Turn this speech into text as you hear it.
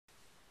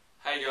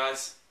Hey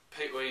guys,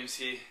 Pete Williams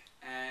here,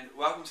 and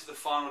welcome to the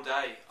final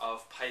day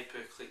of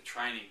pay-per-click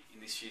training in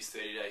this year's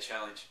 30-day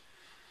challenge.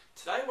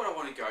 Today what I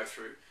want to go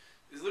through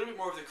is a little bit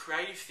more of the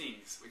creative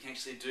things we can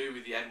actually do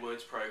with the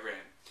AdWords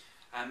program,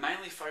 and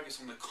mainly focus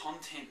on the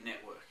content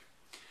network.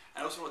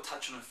 And I also want to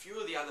touch on a few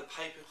of the other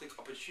pay-per-click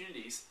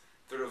opportunities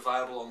that are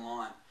available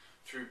online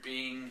through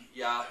Bing,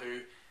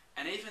 Yahoo,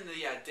 and even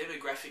the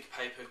demographic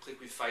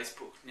pay-per-click with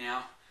Facebook.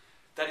 Now,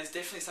 that is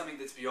definitely something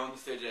that's beyond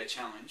the 30-day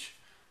challenge,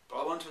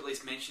 but I want to at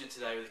least mention it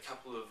today with a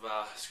couple of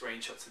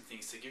screenshots and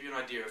things to give you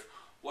an idea of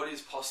what is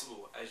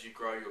possible as you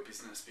grow your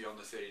business beyond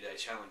the 30-day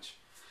challenge.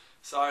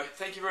 So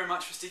thank you very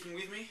much for sticking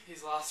with me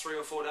these last 3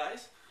 or 4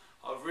 days.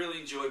 I've really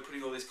enjoyed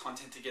putting all this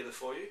content together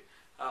for you.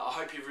 I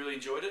hope you've really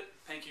enjoyed it.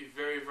 Thank you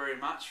very, very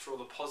much for all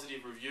the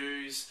positive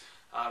reviews,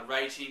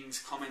 ratings,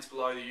 comments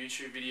below the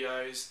YouTube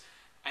videos,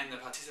 and the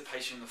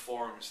participation in the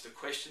forums. The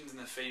questions and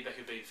the feedback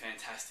have been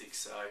fantastic,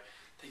 so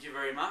thank you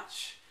very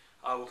much.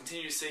 I will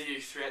continue to see you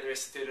throughout the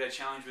rest of the 30-day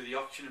challenge with the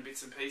auction and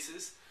bits and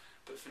pieces.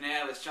 But for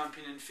now, let's jump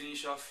in and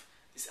finish off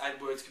this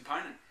AdWords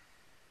component.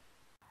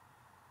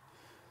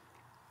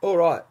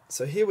 Alright,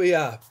 so here we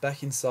are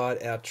back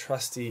inside our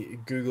trusty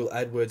Google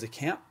AdWords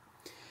account.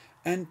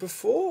 And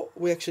before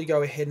we actually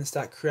go ahead and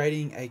start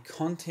creating a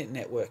content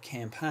network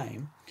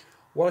campaign,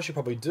 what I should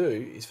probably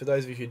do is, for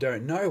those of you who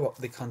don't know what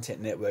the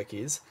content network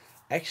is,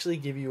 actually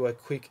give you a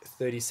quick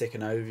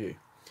 30-second overview.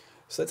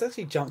 So let's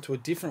actually jump to a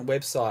different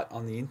website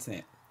on the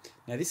internet.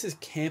 Now this is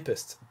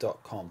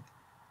campus.com.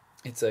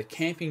 It's a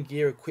camping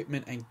gear,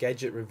 equipment and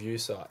gadget review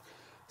site.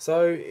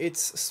 So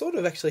it's sort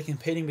of actually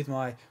competing with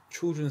my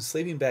children's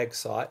sleeping bag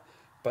site,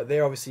 but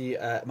they're obviously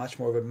much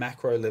more of a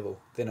macro level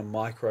than a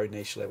micro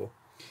niche level.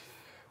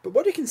 But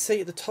what you can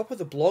see at the top of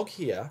the blog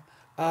here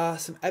are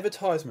some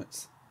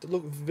advertisements that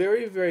look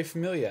very, very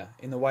familiar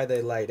in the way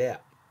they're laid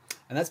out.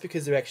 And that's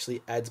because they're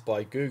actually ads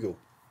by Google.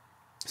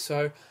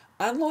 So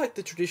unlike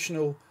the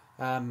traditional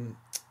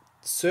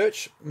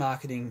search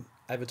marketing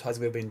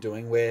advertising we've been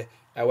doing, where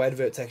our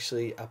adverts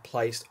actually are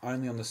placed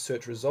only on the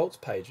search results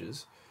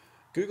pages,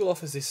 Google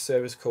offers this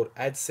service called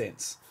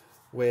AdSense,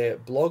 where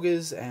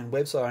bloggers and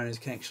website owners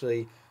can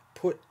actually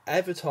put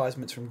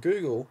advertisements from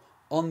Google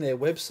on their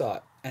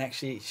website and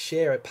actually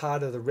share a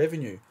part of the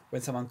revenue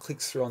when someone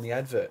clicks through on the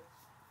advert.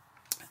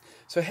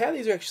 So how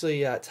these are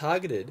actually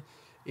targeted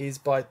is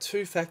by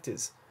 2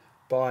 factors: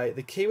 by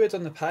the keywords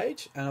on the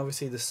page and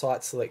obviously the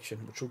site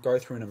selection, which we'll go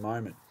through in a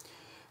moment.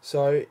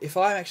 So if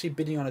I'm actually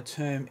bidding on a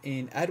term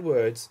in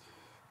AdWords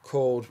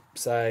called,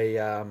 say,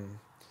 a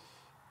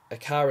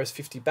car is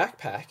 50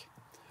 backpack,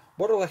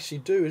 what I'll actually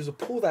do is I'll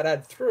pull that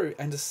ad through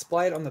and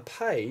display it on the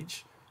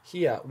page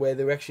here where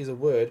there actually is a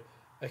word,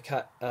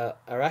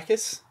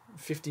 Arrakis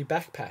 50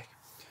 backpack.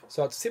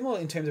 So it's similar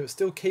in terms of it's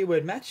still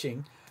keyword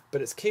matching,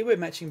 but it's keyword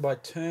matching by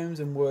terms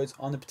and words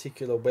on the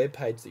particular web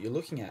page that you're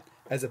looking at,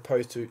 as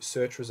opposed to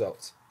search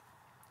results.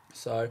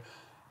 So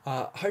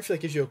hopefully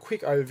it gives you a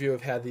quick overview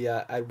of how the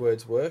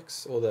AdWords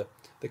works, or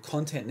the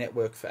content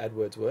network for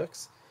AdWords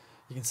works.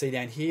 You can see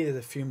down here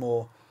there's a few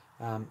more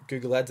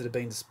Google ads that have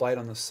been displayed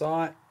on the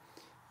site,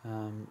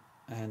 and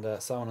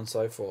so on and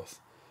so forth.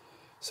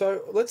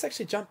 So let's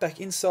actually jump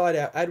back inside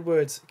our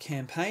AdWords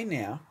campaign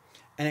now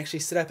and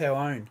actually set up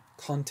our own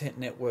content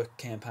network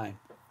campaign.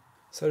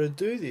 So to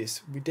do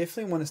this, we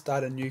definitely want to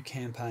start a new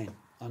campaign.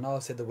 I know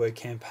I've said the word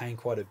campaign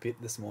quite a bit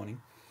this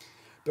morning,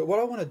 but what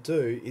I want to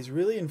do is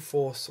really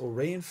enforce or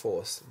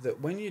reinforce that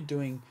when you're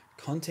doing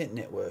content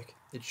network,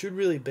 it should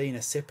really be in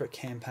a separate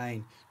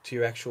campaign to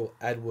your actual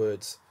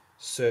AdWords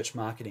search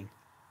marketing.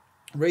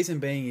 Reason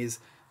being is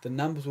the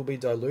numbers will be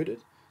diluted.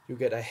 You'll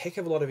get a heck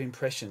of a lot of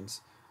impressions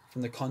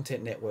from the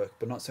content network,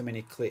 but not so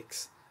many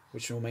clicks,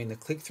 which will mean the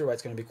click-through rate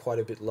is going to be quite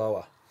a bit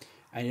lower.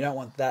 And you don't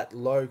want that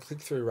low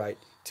click-through rate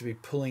to be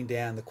pulling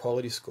down the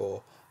quality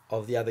score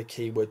of the other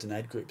keywords and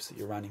ad groups that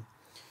you're running.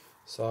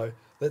 So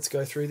let's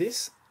go through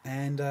this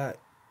and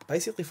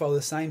basically follow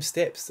the same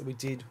steps that we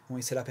did when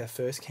we set up our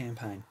first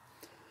campaign.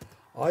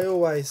 I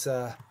always,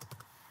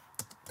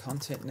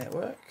 content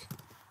network,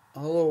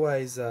 I'll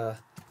always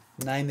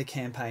name the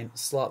campaign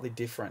slightly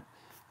different,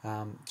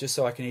 just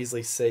so I can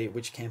easily see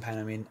which campaign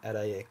I'm in at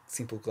a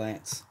simple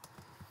glance.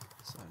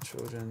 So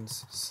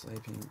children's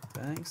sleeping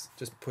bags,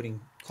 just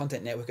putting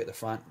content network at the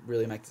front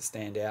really makes it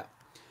stand out.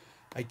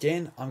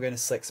 Again, I'm going to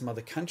select some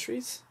other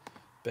countries,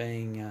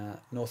 being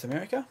North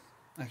America.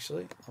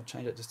 Actually, I'll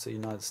change it just to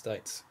United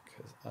States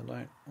because I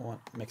don't want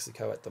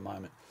Mexico at the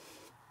moment.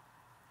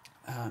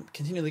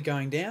 Continually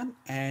going down,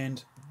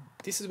 and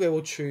this is where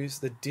we'll choose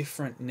the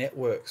different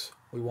networks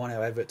we want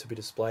our advert to be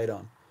displayed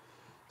on.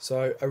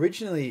 So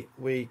originally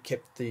we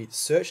kept the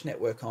search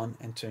network on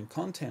and turned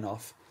content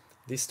off.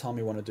 This time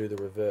we want to do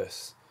the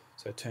reverse.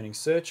 So turning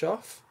search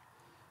off,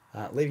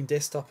 leaving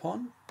desktop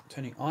on,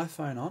 turning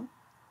iPhone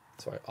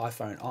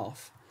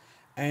off,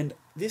 and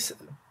this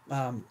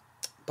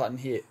button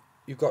here,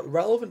 you've got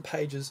relevant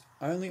pages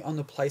only on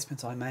the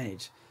placements I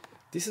manage.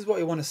 This is what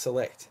you want to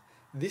select.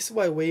 This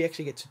way we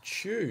actually get to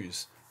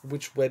choose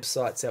which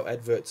websites our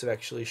adverts are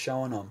actually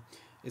shown on.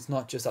 It's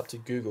not just up to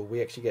Google.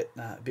 We actually get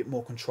a bit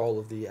more control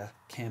of the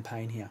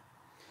campaign here.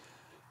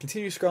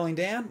 Continue scrolling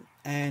down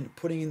and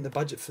putting in the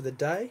budget for the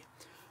day.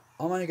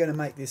 I'm only going to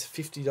make this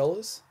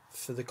 $50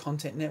 for the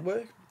content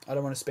network. I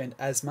don't want to spend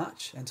as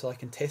much until I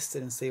can test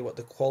it and see what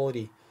the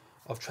quality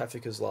of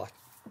traffic is like.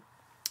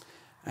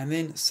 And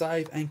then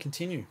save and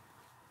continue.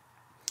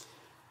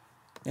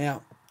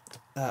 Now,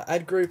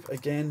 ad group,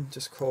 again,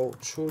 just call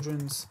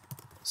children's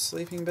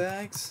sleeping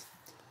bags.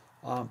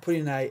 Put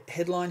in a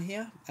headline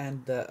here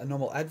and a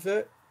normal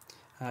advert.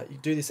 You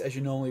do this as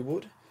you normally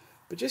would,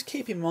 but just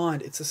keep in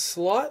mind it's a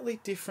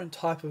slightly different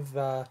type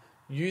of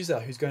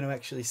user who's going to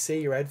actually see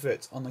your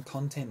adverts on the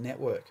content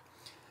network.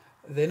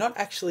 They're not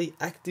actually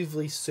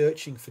actively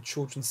searching for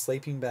children's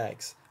sleeping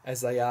bags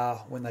as they are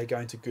when they go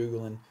into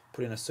Google and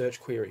put in a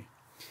search query.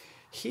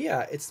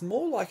 Here, it's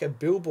more like a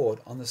billboard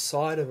on the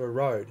side of a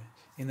road,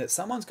 in that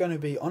someone's going to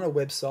be on a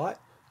website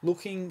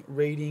looking,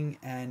 reading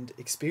and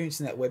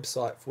experiencing that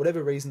website for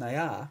whatever reason they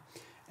are,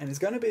 and there's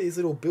going to be these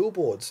little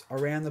billboards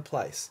around the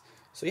place.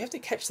 So you have to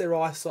catch their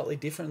eye slightly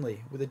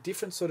differently with a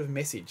different sort of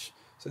message.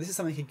 So this is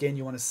something, again,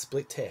 you want to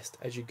split test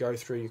as you go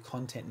through your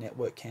content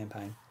network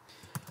campaign.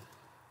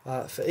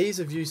 For ease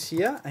of use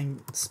here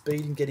and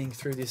speed in getting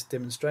through this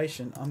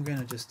demonstration, I'm going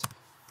to just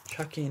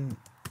chuck in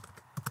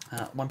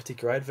one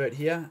particular advert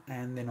here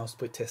and then I'll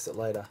split test it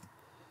later.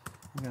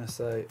 I'm going to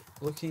say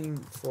looking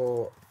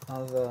for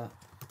other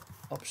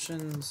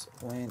options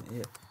when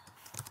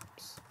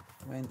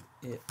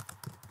it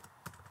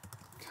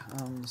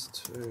comes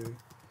to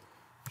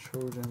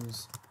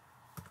children's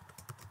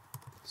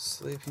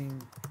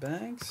sleeping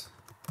bags.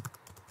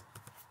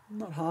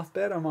 Not half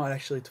bad. I might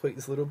actually tweak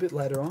this a little bit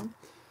later on,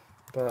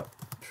 but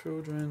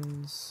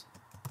children's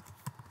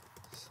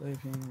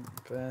sleeping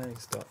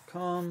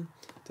bags.com,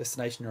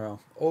 destination URL,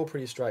 all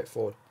pretty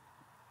straightforward.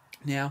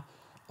 Now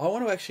I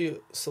want to actually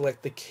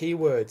select the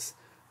keywords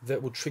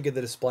that will trigger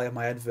the display of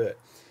my advert.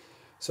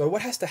 So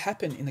what has to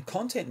happen in the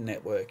content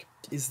network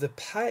is the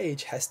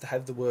page has to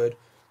have the word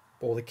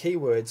or the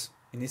keywords,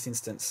 in this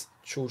instance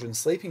children's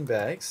sleeping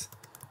bags,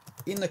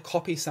 in the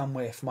copy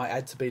somewhere for my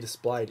ad to be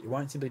displayed. It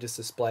won't simply just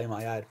display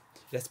my ad.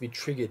 It has to be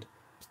triggered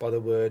by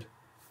the word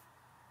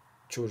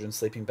children's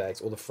sleeping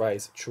bags or the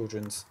phrase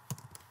children's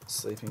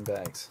sleeping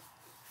bags.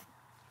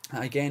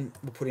 Again,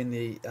 we'll put in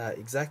the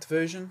exact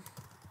version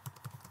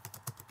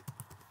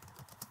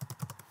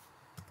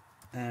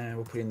and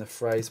we'll put in the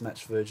phrase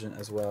match version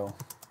as well.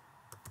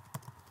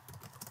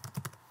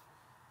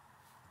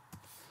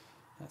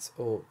 That's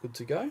all good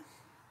to go.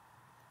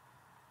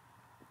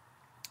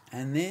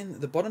 And then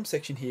the bottom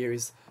section here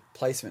is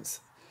placements.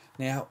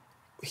 Now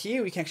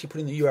here we can actually put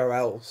in the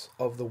URLs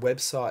of the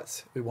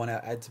websites we want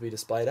our ad to be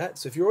displayed at.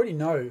 So if you already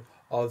know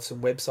of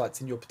some websites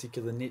in your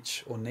particular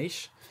niche or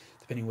niche,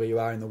 depending where you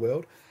are in the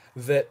world,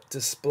 that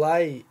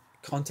display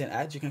content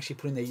ads, you can actually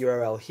put in the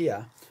URL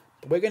here.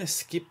 But we're going to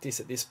skip this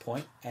at this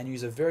point and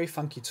use a very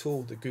funky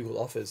tool that Google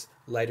offers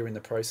later in the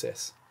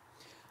process.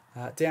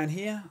 Down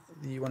here,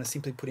 you want to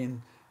simply put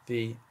in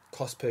the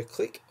cost per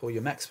click or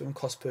your maximum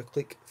cost per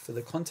click for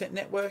the content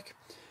network.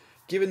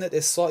 Given that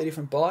there's slightly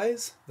different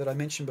buyers that I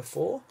mentioned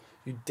before,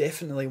 you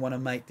definitely want to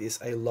make this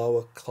a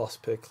lower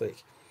cost per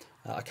click.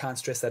 I can't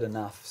stress that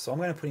enough. So I'm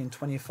going to put in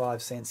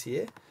 25 cents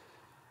here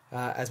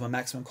as my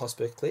maximum cost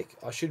per click.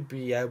 I should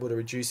be able to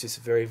reduce this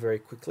very, very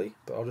quickly,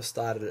 but I'll just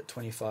start it at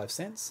 25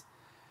 cents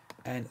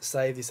and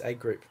save this ad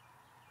group.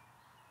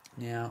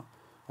 Now,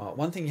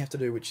 one thing you have to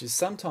do, which is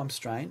sometimes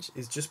strange,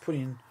 is just put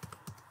in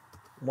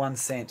 1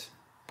 cent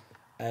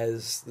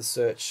as the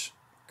search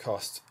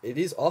cost. It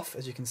is off,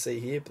 as you can see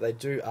here, but they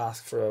do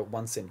ask for a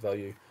 1 cent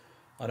value.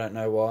 I don't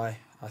know why.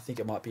 I think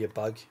it might be a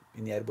bug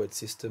in the AdWords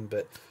system,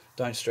 but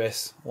don't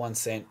stress. 1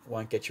 cent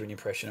won't get you an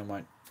impression and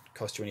won't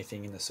cost you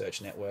anything in the search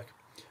network,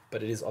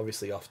 but it is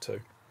obviously off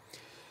too.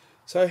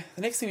 So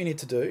the next thing we need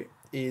to do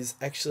is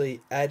actually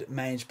add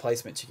manage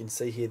placements. You can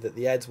see here that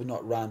the ads will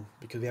not run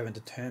because we haven't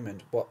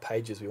determined what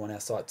pages we want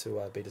our site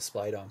to be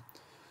displayed on.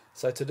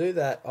 So to do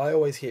that, I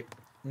always hit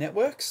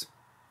networks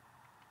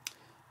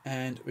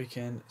and we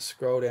can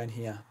scroll down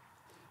here.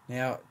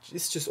 Now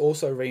this just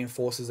also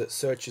reinforces that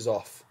search is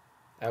off.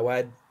 Our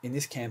ad in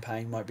this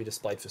campaign won't be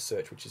displayed for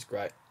search, which is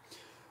great.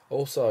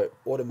 Also,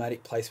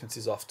 automatic placements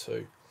is off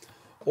too.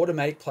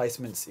 Automatic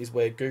placements is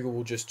where Google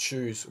will just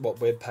choose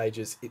what web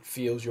pages it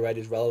feels your ad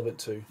is relevant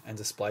to and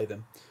display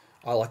them.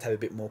 I like to have a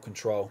bit more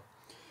control.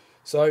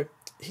 So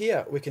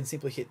here we can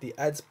simply hit the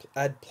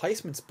add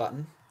placements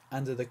button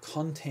under the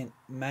content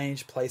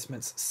manage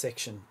placements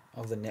section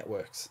of the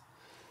networks.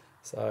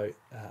 So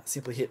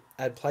simply hit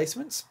add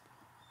placements,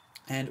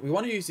 and we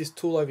want to use this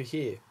tool over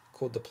here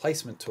called the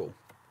placement tool.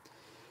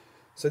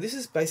 So this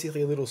is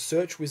basically a little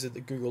search wizard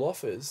that Google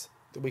offers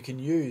that we can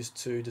use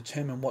to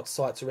determine what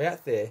sites are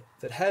out there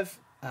that have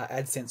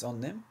AdSense on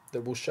them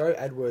that will show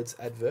AdWords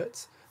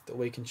adverts that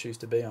we can choose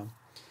to be on.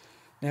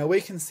 Now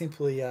we can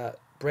simply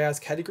browse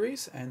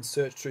categories and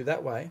search through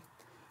that way.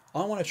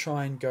 I want to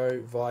try and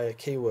go via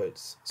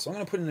keywords. So I'm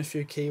going to put in a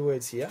few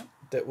keywords here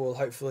that will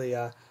hopefully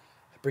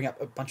bring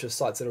up a bunch of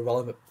sites that are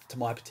relevant to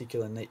my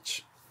particular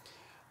niche.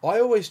 I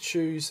always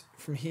choose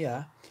from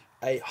here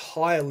a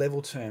higher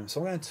level term.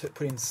 So I'm going to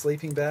put in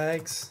sleeping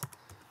bags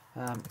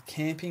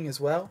camping as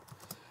well.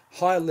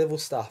 Higher level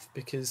stuff,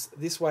 because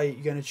this way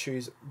you're going to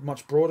choose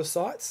much broader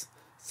sites.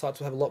 Sites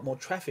will have a lot more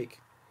traffic.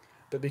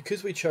 But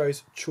because we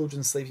chose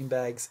children's sleeping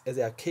bags as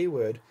our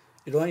keyword,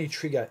 it'll only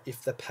trigger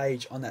if the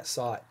page on that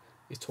site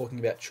is talking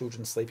about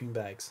children's sleeping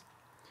bags.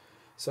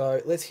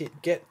 So let's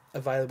hit get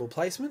available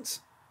placements.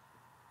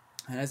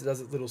 And as it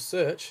does its little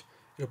search,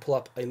 it'll pull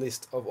up a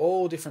list of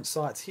all different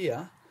sites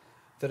here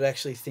that it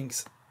actually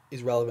thinks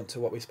is relevant to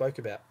what we spoke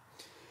about.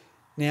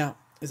 Now,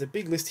 there's a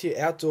big list here: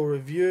 outdoor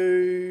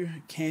review,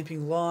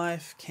 camping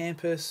life,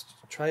 campus,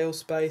 trail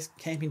space,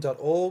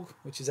 camping.org,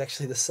 which is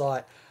actually the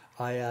site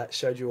I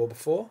showed you all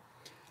before.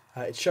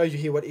 It shows you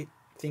here what it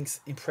thinks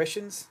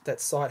impressions that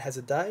site has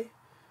a day,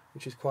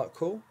 which is quite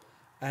cool.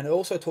 And it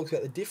also talks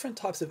about the different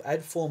types of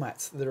ad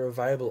formats that are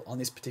available on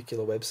this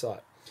particular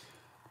website.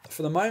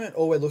 For the moment,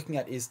 all we're looking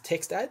at is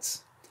text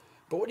ads.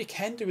 But what you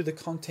can do with the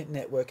content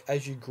network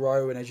as you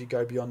grow and as you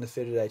go beyond the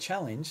 30-day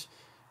challenge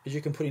is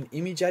you can put in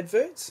image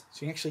adverts. So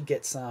you can actually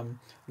get some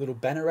little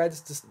banner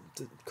ads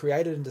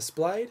created and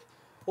displayed.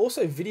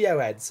 Also video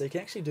ads, so you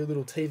can actually do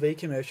little TV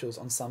commercials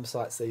on some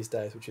sites these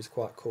days, which is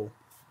quite cool.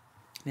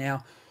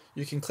 Now,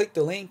 you can click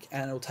the link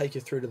and it'll take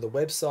you through to the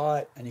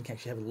website, and you can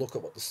actually have a look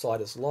at what the site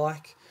is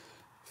like.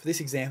 For this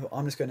example,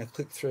 I'm just going to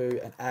click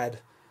through and add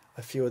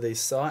a few of these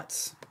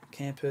sites.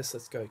 Campus,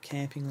 let's go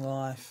camping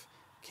life,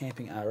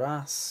 camping R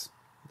Us,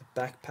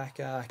 the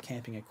backpacker,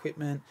 camping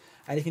equipment,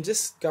 and you can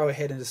just go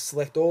ahead and just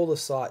select all the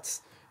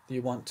sites that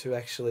you want to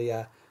actually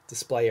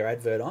display your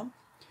advert on,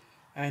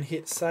 and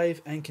hit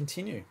save and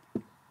continue.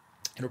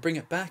 It'll bring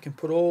it back and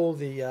put all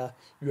the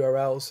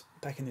URLs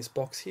back in this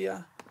box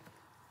here,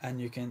 and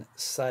you can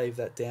save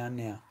that down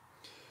now.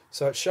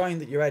 So it's showing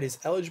that your ad is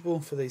eligible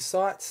for these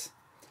sites,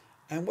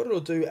 and what it'll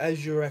do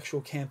as your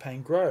actual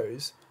campaign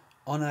grows,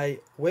 on a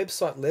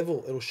website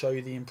level, it'll show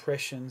you the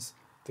impressions,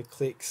 the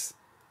clicks,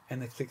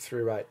 and the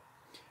click-through rate,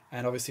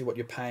 and obviously what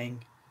you're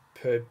paying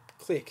per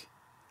click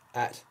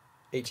at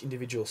each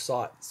individual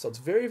site. So it's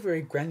very,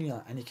 very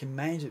granular, and you can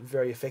manage it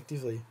very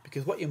effectively,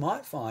 because what you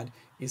might find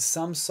is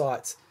some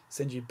sites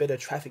send you better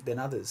traffic than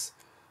others.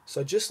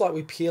 So just like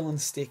we peel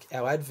and stick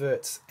our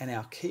adverts and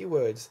our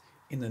keywords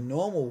in the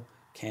normal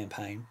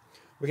campaign,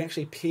 we can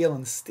actually peel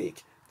and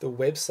stick the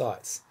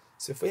websites.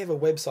 So if we have a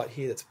website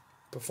here that's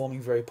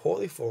performing very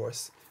poorly for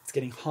us, it's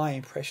getting high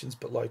impressions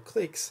but low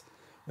clicks,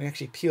 we can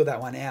actually peel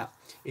that one out,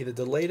 either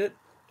delete it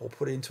or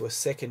put it into a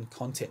second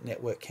content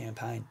network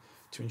campaign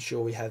to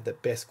ensure we have the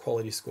best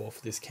quality score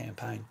for this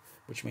campaign,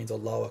 which means a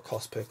lower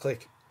cost per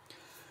click.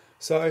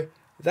 So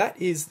that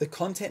is the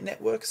content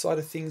network side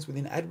of things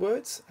within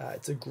AdWords.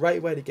 It's a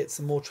great way to get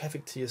some more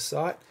traffic to your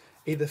site,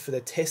 either for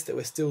the test that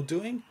we're still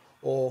doing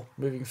or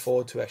moving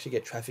forward to actually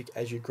get traffic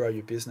as you grow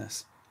your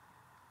business.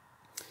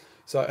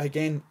 So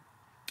again,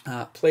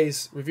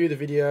 please review the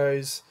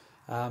videos.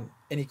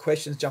 Any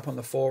questions, jump on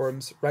the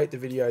forums, rate the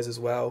videos as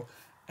well,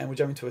 and we'll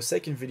jump into a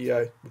second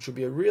video, which will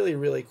be a really,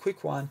 really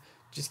quick one,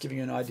 just giving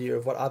you an idea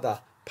of what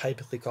other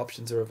pay-per-click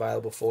options are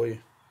available for you.